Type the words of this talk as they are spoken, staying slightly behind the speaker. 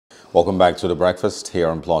Welcome back to The Breakfast here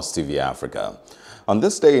on Plus TV Africa. On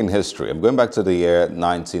this day in history, I'm going back to the year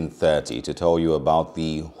 1930 to tell you about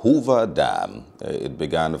the Hoover Dam. It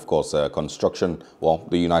began, of course, construction, well,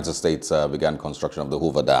 the United States began construction of the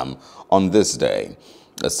Hoover Dam on this day.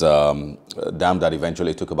 It's a dam that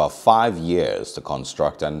eventually took about 5 years to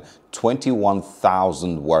construct, and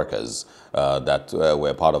 21,000 workers that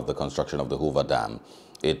were part of the construction of the Hoover Dam.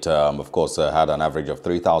 It, of course, had an average of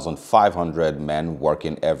 3,500 men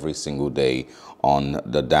working every single day on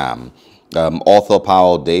the dam. Arthur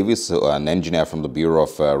Powell Davis, an engineer from the Bureau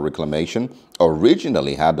of Reclamation,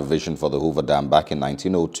 originally had the vision for the Hoover Dam back in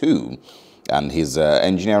 1902, and his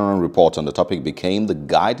engineering report on the topic became the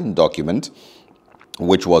guiding document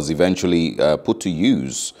which was eventually put to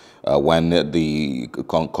use when the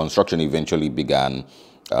construction eventually began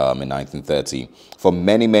in 1930. For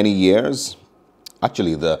many, many years,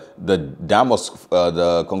 actually, the dam was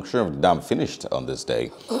the construction of the dam finished on this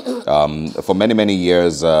day. For many, many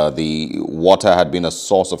years, the water had been a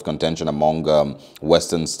source of contention among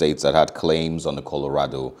Western states that had claims on the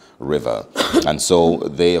Colorado River, and so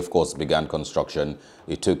they, of course, began construction.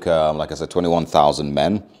 It took, like I said, 21,000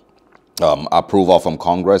 men. Approval from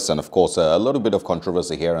Congress, and of course a little bit of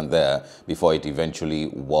controversy here and there before it eventually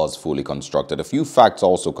was fully constructed. A few facts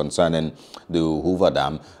also concerning the Hoover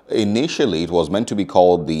Dam. Initially, it was meant to be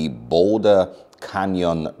called the Boulder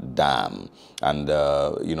Canyon Dam, and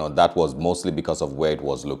you know, that was mostly because of where it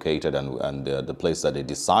was located and the place that they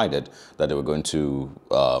decided that they were going to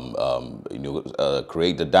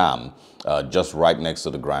create the dam just right next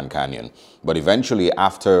to the Grand Canyon. But eventually,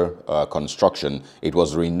 after construction, it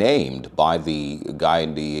was renamed by the guy,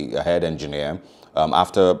 the head engineer,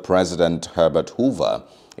 after President Herbert Hoover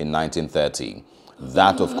in 1930.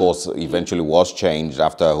 That, of course, eventually was changed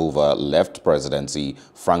after Hoover left presidency.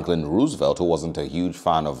 Franklin Roosevelt, who wasn't a huge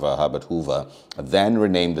fan of Herbert Hoover, then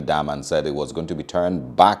renamed the dam and said it was going to be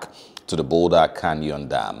turned back to the Boulder Canyon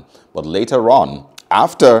Dam. But later on,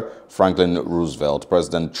 after Franklin Roosevelt,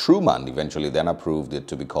 President Truman eventually then approved it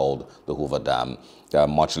to be called the Hoover Dam,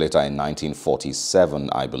 much later in 1947,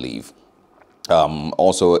 I believe.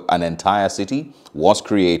 Also, an entire city was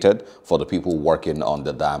created for the people working on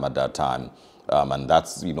the dam at that time. And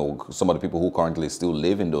that's, you know, some of the people who currently still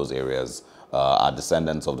live in those areas are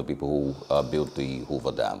descendants of the people who built the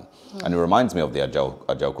Hoover Dam. And it reminds me of the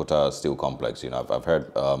Ajaokuta Steel Complex. You know, I've heard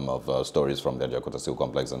of stories from the Ajaokuta Steel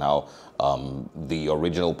Complex and how the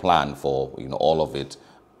original plan for, you know, all of it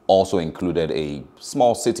also included a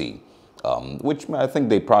small city, which I think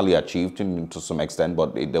they probably achieved to some extent,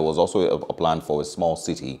 but there was also a plan for a small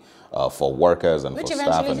city for workers and for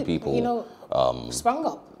staff and people. You know, sprung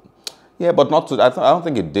up. Yeah, but not to. I don't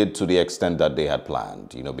think it did to the extent that they had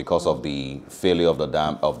planned. You know, because of the failure of the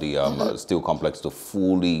dam, of the steel complex to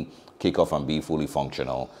fully kick off and be fully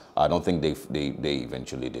functional. I don't think they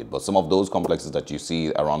eventually did. But some of those complexes that you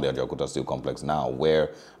see around the Ajaokuta Steel Complex now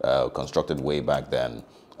were constructed way back then,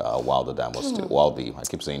 while the dam was still, while the, I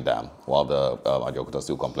keep saying dam, while the Ajaokuta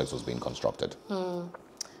Steel Complex was being constructed.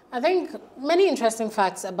 I think many interesting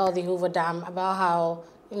facts about the Hoover Dam, about how,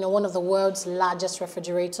 you know, one of the world's largest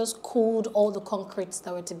refrigerators cooled all the concretes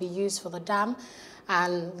that were to be used for the dam,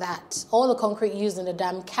 and that all the concrete used in the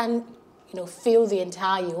dam can, you know, fill the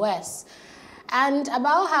entire US. And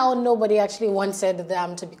about how nobody actually wanted the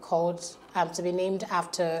dam to be called, to be named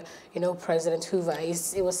after, you know, President Hoover.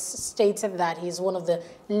 It was stated that he's one of the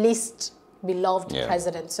least beloved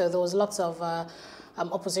presidents, so there was lots of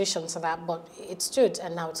opposition to that, but it stood,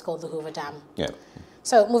 and now it's called the Hoover Dam. Yeah.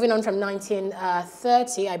 So moving on from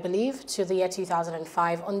 1930, I believe, to the year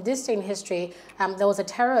 2005, on this day in history, there was a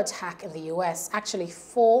terror attack in the US, actually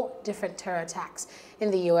 4 different terror attacks in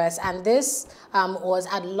the US, and this was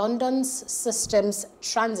at London's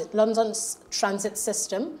transit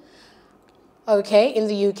system, okay, in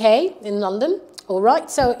the UK, in London. All right,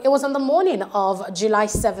 so it was on the morning of July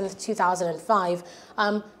 7th, 2005.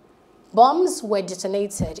 Bombs were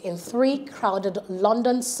detonated in 3 crowded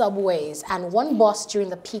London subways and 1 bus during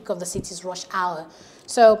the peak of the city's rush hour.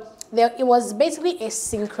 So it was basically a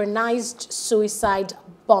synchronized suicide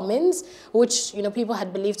bombings, which, you know, people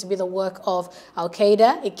had believed to be the work of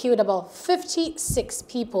Al-Qaeda. It killed about 56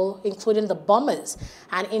 people, including the bombers,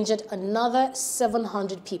 and injured another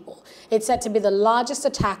 700 people. It's said to be the largest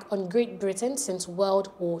attack on Great Britain since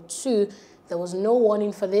World War II. There was no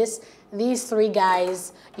warning for this. These 3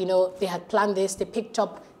 guys, you know, they had planned this. They picked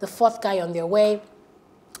up the 4th guy on their way.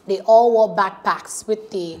 They all wore backpacks with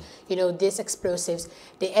the, you know, these explosives.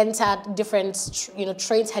 They entered different, you know,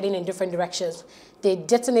 trains heading in different directions. They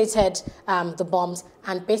detonated the bombs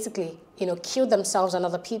and basically, you know, killed themselves and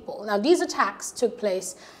other people. Now, these attacks took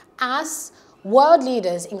place as World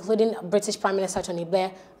leaders, including British Prime Minister Tony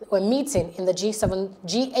Blair, were meeting in the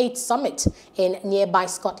G8 summit in nearby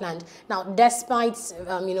Scotland. Now, despite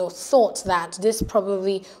thought that this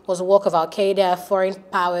probably was a work of Al Qaeda, foreign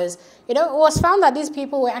powers, it was found that these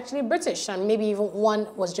people were actually British, and maybe even one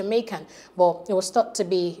was Jamaican. But it was thought to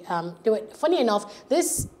be. Funny enough,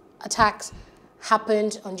 this attacks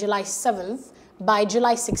happened on July 7th. By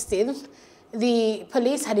July 16th, the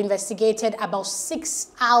police had investigated about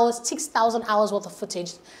 6,000 hours worth of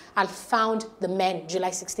footage and found the men July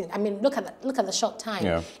 16th. I mean, look at the short time.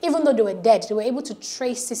 Yeah. Even though they were dead, they were able to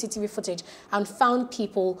trace CCTV footage and found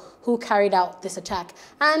people who carried out this attack.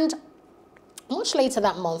 And much later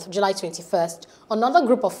that month, July 21st, another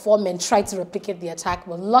group of 4 men tried to replicate the attack,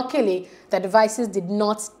 but luckily the devices did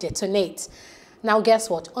not detonate. Now, guess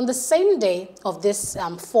what? On the same day of this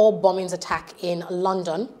 4 bombings attack in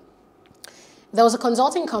London, there was a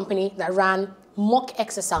consulting company that ran mock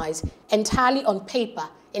exercise entirely on paper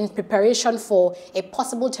in preparation for a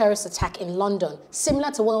possible terrorist attack in London, similar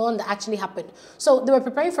to one that actually happened. So they were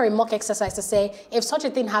preparing for a mock exercise to say, if such a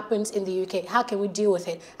thing happens in the UK, how can we deal with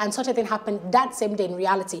it? And such a thing happened that same day in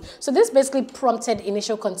reality. So this basically prompted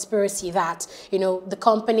initial conspiracy that, the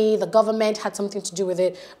company, the government had something to do with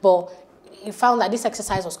it, but he found that this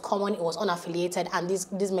exercise was common, it was unaffiliated, and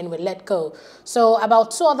these men were let go. So about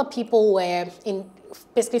 2 other people were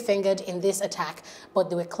basically fingered in this attack, but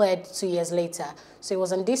they were cleared 2 years later. So it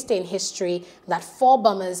was on this day in history that 4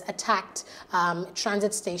 bombers attacked a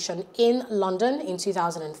transit station in London in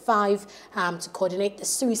 2005 to coordinate the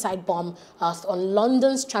suicide bomb on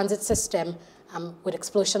London's transit system, with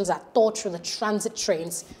explosions that tore through the transit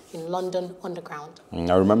trains in London Underground.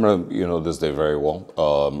 I remember, this day very well.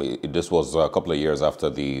 This was a couple of years after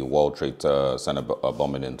the World Trade Center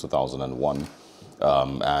bombing in 2001.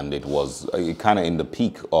 And it was kind of in the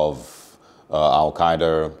peak of Al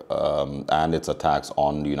Qaeda and its attacks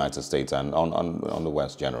on the United States and on the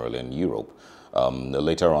West generally, in Europe.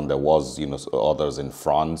 Later on, there was, others in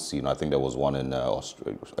France. I think there was one in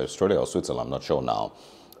Australia or Switzerland, I'm not sure now.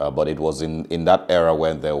 But it was in that era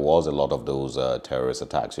when there was a lot of those terrorist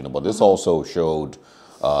attacks, But this also showed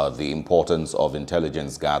the importance of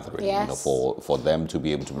intelligence gathering, yes. For them to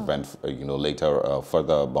be able to prevent, later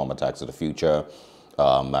further bomb attacks in the future.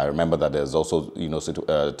 I remember that there's also,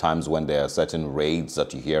 times when there are certain raids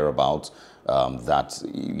that you hear about that,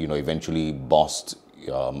 eventually bust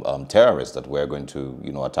terrorists that we're going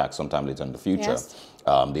to, attack sometime later in the future. Yes.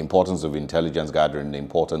 The importance of intelligence gathering, the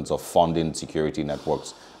importance of funding security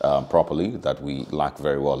networks properly that we lack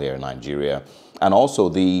very well here in Nigeria, and also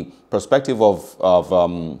the perspective of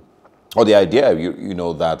or the idea,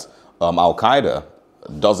 that Al Qaeda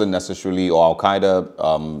doesn't necessarily, or Al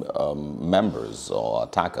Qaeda members or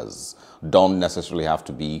attackers don't necessarily have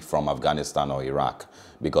to be from Afghanistan or Iraq,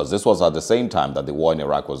 because this was at the same time that the war in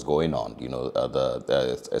Iraq was going on.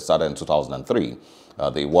 It started in 2003.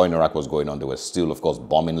 The war in Iraq was going on. There was still, of course,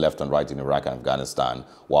 bombing left and right in Iraq and Afghanistan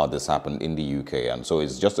while this happened in the UK. And so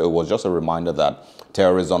it was just a reminder that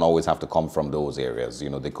terrorists don't always have to come from those areas.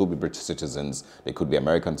 They could be British citizens, they could be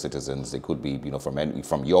American citizens, they could be,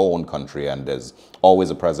 from your own country. And there's always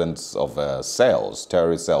a presence of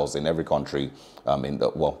terrorist cells in every country,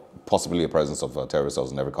 possibly a presence of terrorist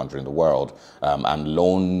cells in every country in the world.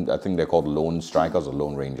 And I think they're called lone strikers or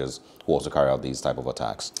lone rangers, who also carry out these type of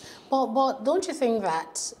attacks. But don't you think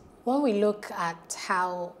that when we look at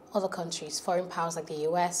how other countries, foreign powers like the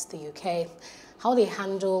US, the UK, how they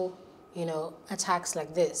handle, attacks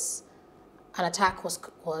like this, an attack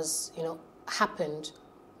was happened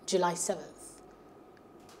July 7th.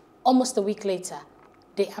 Almost a week later,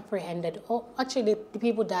 they apprehended, actually the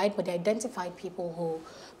people died, but they identified people who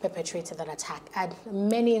perpetrated that attack at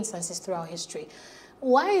many instances throughout history.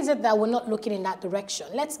 Why is it that we're not looking in that direction?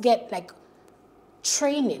 Let's get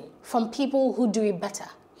training from people who do it better.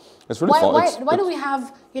 It's really fun. Why do we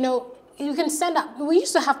have, you can send up, we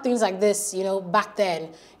used to have things like this, back then.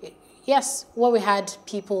 Yes, where we had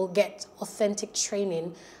people get authentic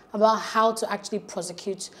training about how to actually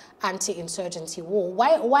prosecute anti-insurgency war.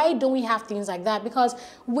 Why don't we have things like that? Because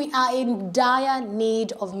we are in dire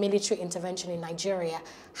need of military intervention in Nigeria.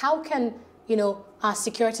 How can, our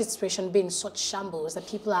security situation be in such shambles that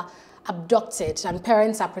people are abducted and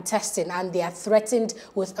parents are protesting and they are threatened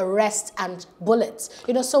with arrest and bullets?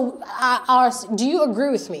 So do you agree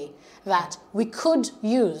with me that we could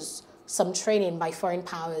use some training by foreign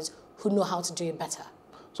powers who know how to do it better?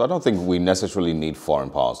 So I don't think we necessarily need foreign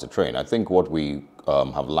powers to train. I think what we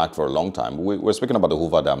have lacked for a long time, we're speaking about the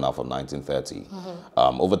Hoover Dam now from 1930.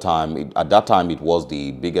 Over time, at that time, it was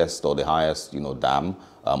the biggest or the highest, dam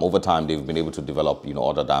Over time, they've been able to develop,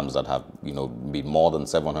 other dams that have, been more than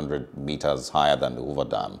 700 meters higher than the Hoover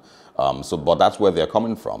Dam. But that's where they're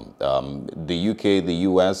coming from. The UK, the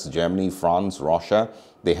US, Germany, France, Russia,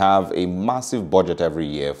 they have a massive budget every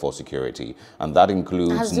year for security, and that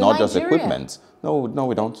includes not just equipment. No,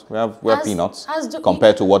 we don't. We're peanuts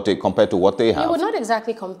compared to what they have. We would not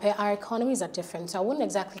exactly compare. Our economies are different, so I wouldn't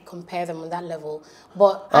exactly compare them on that level.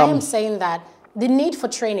 But I am saying that the need for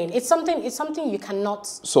training, it's something you cannot.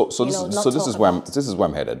 This is where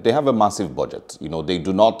I'm headed. They have a massive budget. They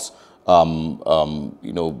do not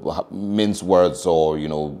mince words or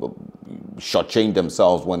shortchange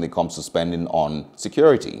themselves when it comes to spending on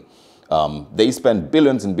security. They spend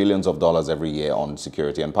billions and billions of dollars every year on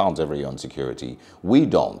security and pounds every year on security. We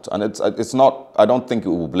don't, and it's not. I don't think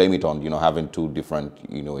we will blame it on having two different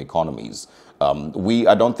economies.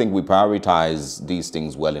 I don't think we prioritize these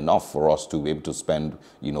things well enough for us to be able to spend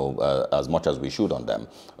as much as we should on them.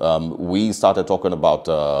 We started talking about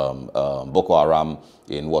Boko Haram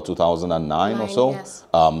in 2009 or so. Yes.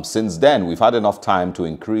 Since then, we've had enough time to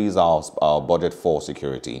increase our budget for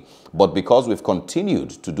security. But because we've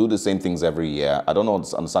continued to do the same things every year, I don't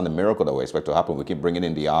understand the miracle that we expect to happen. We keep bringing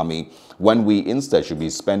in the army when we instead should be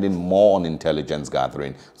spending more on intelligence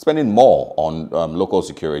gathering, spending more on local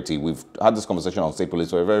security. We've had this conversation on state police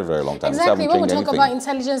for a very, very long time. Exactly. When we talk about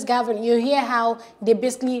intelligence gathering, you hear how they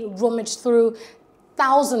basically rummage through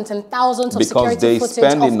thousands and thousands of security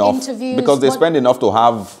footage of interviews. Because they spend enough to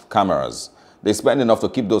have cameras. They spend enough to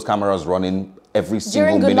keep those cameras running every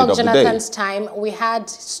single minute of the day. During Goodluck Jonathan's time, we had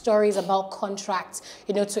stories about contracts,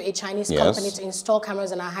 to a Chinese company to install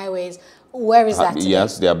cameras on our highways. Where is that today?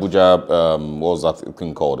 Yes, the Abuja, what was that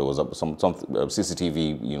thing called? It was some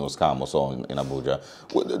CCTV, scam or so in Abuja.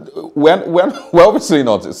 We're obviously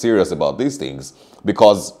not serious about these things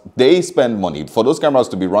because they spend money. For those cameras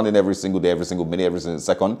to be running every single day, every single minute, every single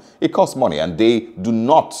second, it costs money. And they do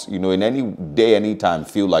not, in any day, any time,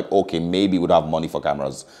 feel like, okay, maybe we'd have money for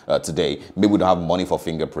cameras today. Maybe we'd have money for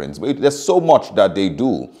fingerprints. But there's so much that they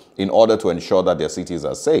do in order to ensure that their cities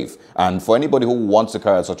are safe. And for anybody who wants to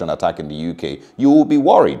carry out such an attack in the UK, you will be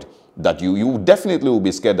worried that you definitely will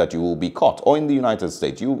be scared that you will be caught. Or in the United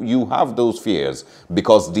States, you have those fears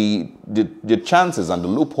because the chances and the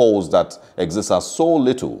loopholes that exist are so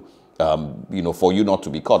little, for you not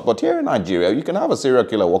to be caught. But here in Nigeria, you can have a serial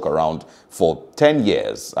killer walk around for 10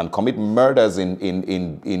 years and commit murders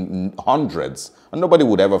in hundreds, and nobody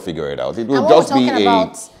would ever figure it out. It will just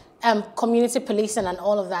be community policing and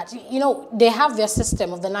all of that. They have their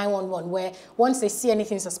system of the 911 where once they see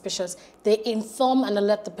anything suspicious, they inform and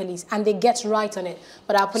alert the police and they get right on it.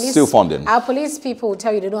 But our police, still funding. Our police people will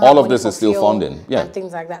tell you they don't all have of money this for is still fuel funding. Yeah, and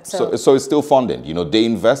things like that. So it's still funding. They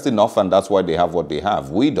invest enough, and that's why they have what they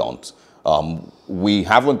have. We don't. We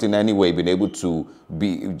haven't in any way been able to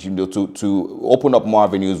to open up more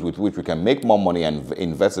avenues with which we can make more money and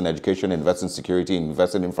invest in education, invest in security,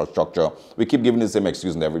 invest in infrastructure. We keep giving the same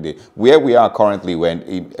excuse every day. Where we are currently,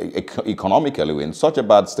 economically, we're in such a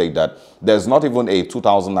bad state that there's not even a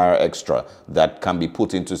 2,000 naira extra that can be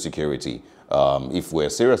put into security. If we're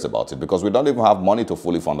serious about it, because we don't even have money to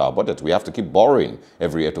fully fund our budget. We have to keep borrowing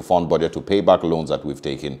every year to fund budget, to pay back loans that we've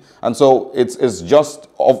taken. And so these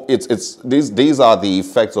are the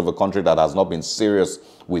effects of a country that has not been serious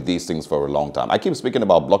with these things for a long time. I keep speaking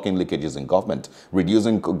about blocking leakages in government,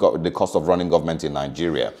 reducing the cost of running government in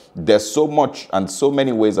Nigeria. There's so much and so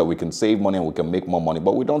many ways that we can save money and we can make more money,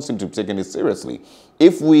 but we don't seem to be taking it seriously.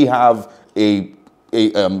 If we have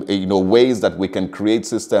ways that we can create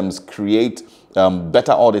systems, create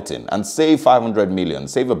better auditing and save 500 million,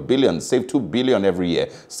 save $1 billion, save 2 billion every year,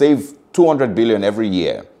 save 200 billion every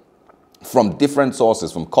year from different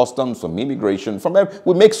sources, from customs, from immigration,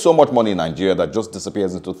 we make so much money in Nigeria that just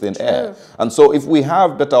disappears into thin air. And so if we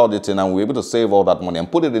have better auditing and we're able to save all that money and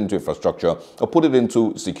put it into infrastructure or put it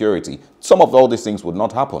into security, some of all these things would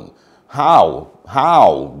not happen. How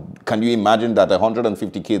can you imagine that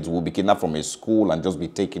 150 kids will be kidnapped from a school and just be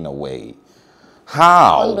taken away?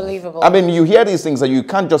 How? Unbelievable. I mean, you hear these things and you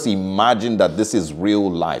can't just imagine that this is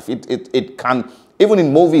real life. It can, even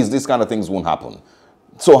in movies, these kind of things won't happen.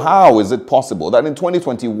 So how is it possible that in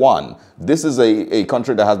 2021, this is a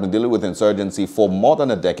country that has been dealing with insurgency for more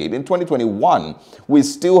than a decade. In 2021, we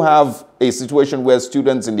still have a situation where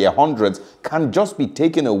students in their hundreds can just be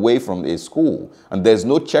taken away from a school. And there's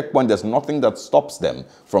no checkpoint, there's nothing that stops them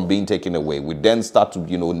from being taken away. We then start to,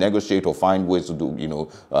 negotiate or find ways to do,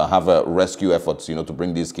 have a rescue efforts, to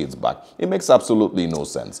bring these kids back. It makes absolutely no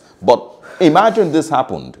sense. But imagine this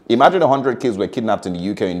happened. Imagine 100 kids were kidnapped in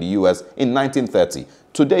the UK, in the US in 1930.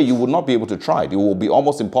 Today, you would not be able to try it. It will be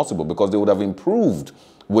almost impossible because they would have improved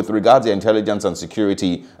with regard to intelligence and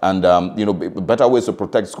security and, you know, better ways to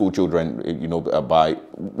protect school children, you know, by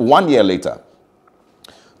 1 year later.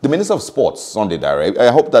 The Minister of Sports, Sunday Dare,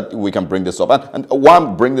 I hope that we can bring this up. And why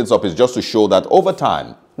I'm bringing this up is just to show that over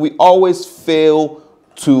time, we always fail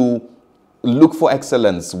to look for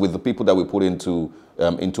excellence with the people that we put into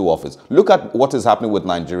office. Look at what is happening with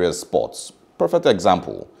Nigeria's sports. Perfect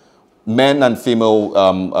example. Men and female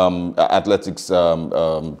athletics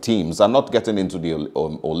teams are not getting into the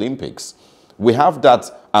Olympics. We have that,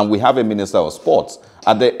 and we have a Minister of Sports.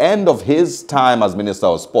 At the end of his time as Minister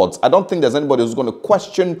of Sports, I don't think there's anybody who's going to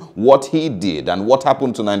question what he did and what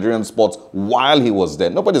happened to Nigerian sports while he was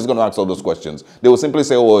there. Nobody's going to ask all those questions. They will simply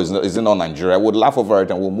say, oh, is it not Nigeria? We'll laugh over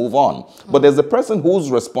it and we'll move on. But there's a person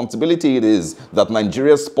whose responsibility it is that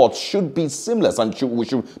Nigeria's sports should be seamless, and we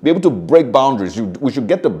should be able to break boundaries. We should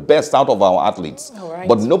get the best out of our athletes.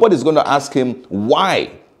 But nobody's going to ask him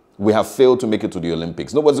why we have failed to make it to the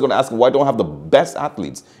Olympics. Nobody's going to ask why don't have the best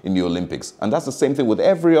athletes in the Olympics. And that's the same thing with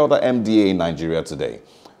every other MDA in Nigeria today.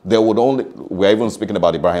 We're even speaking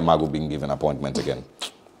about Ibrahim Magu being given appointment again.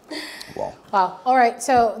 Wow. Wow. All right.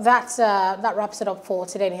 So that wraps it up for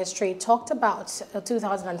Today in History. Talked about the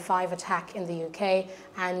 2005 attack in the UK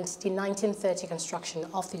and the 1930 construction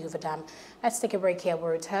of the Hoover Dam. Let's take a break here.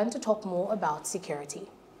 We'll return to talk more about security.